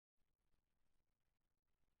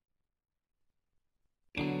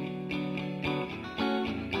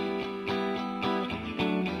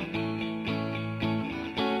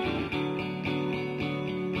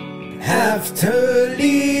After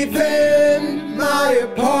leaving my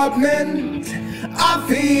apartment, I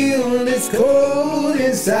feel this cold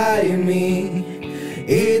inside me.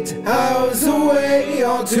 It howls away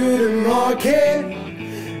all to the market.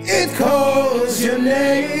 It calls your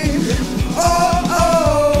name. Oh, oh.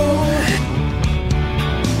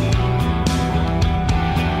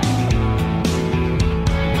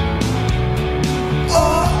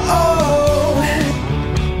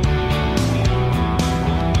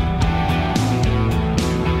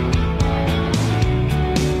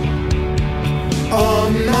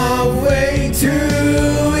 On my way to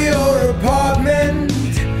your apartment,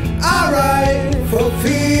 I ride for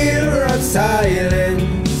fear of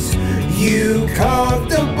silence. You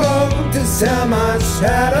carved a boat to sell my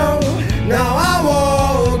shadow. Now I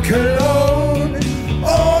walk alone.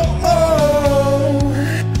 Oh, oh,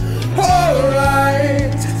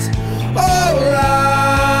 alright, alright.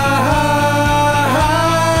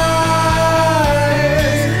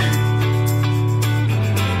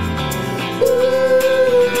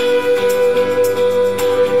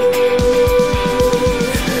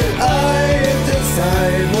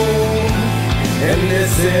 And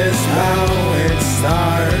this is how it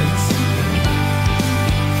starts.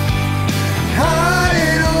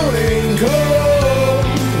 Hiding cold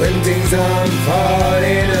when things are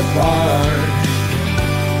falling apart.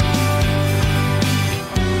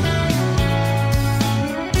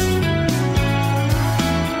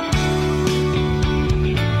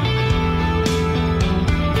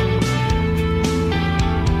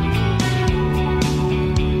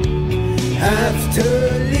 After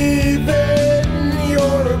leaving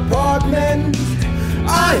your apartment, I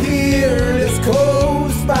hear this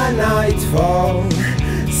coast by nightfall.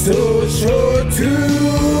 So sure to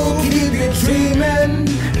keep you dreaming,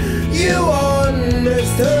 you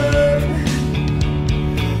understood.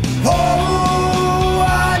 Oh,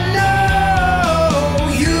 I know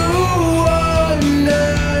you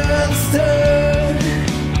understood.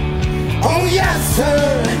 Oh yes,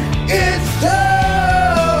 sir, it's the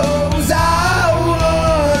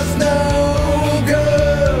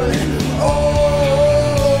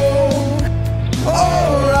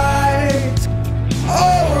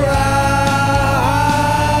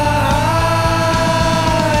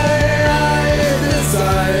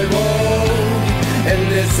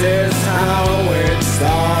this is how it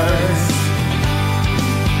starts.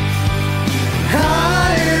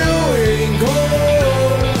 Hiding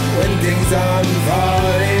cold when things are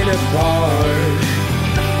falling apart.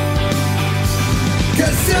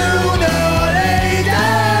 'Cause sooner or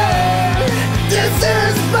later, this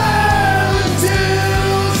is bound to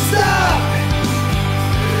stop.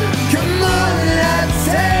 Come on, let's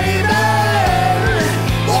save it.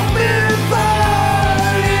 What we're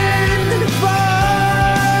falling for.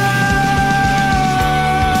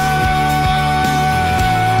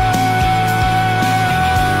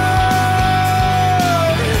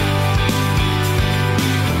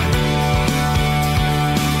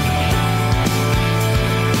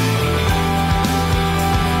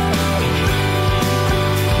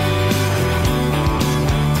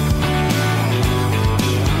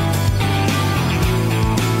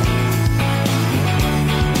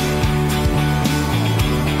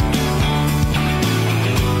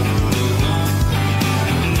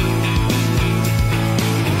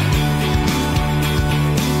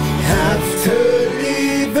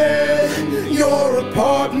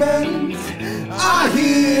 Apartment, I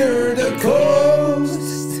hear the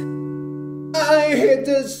coast. I hit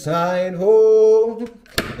the sidewalk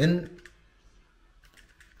and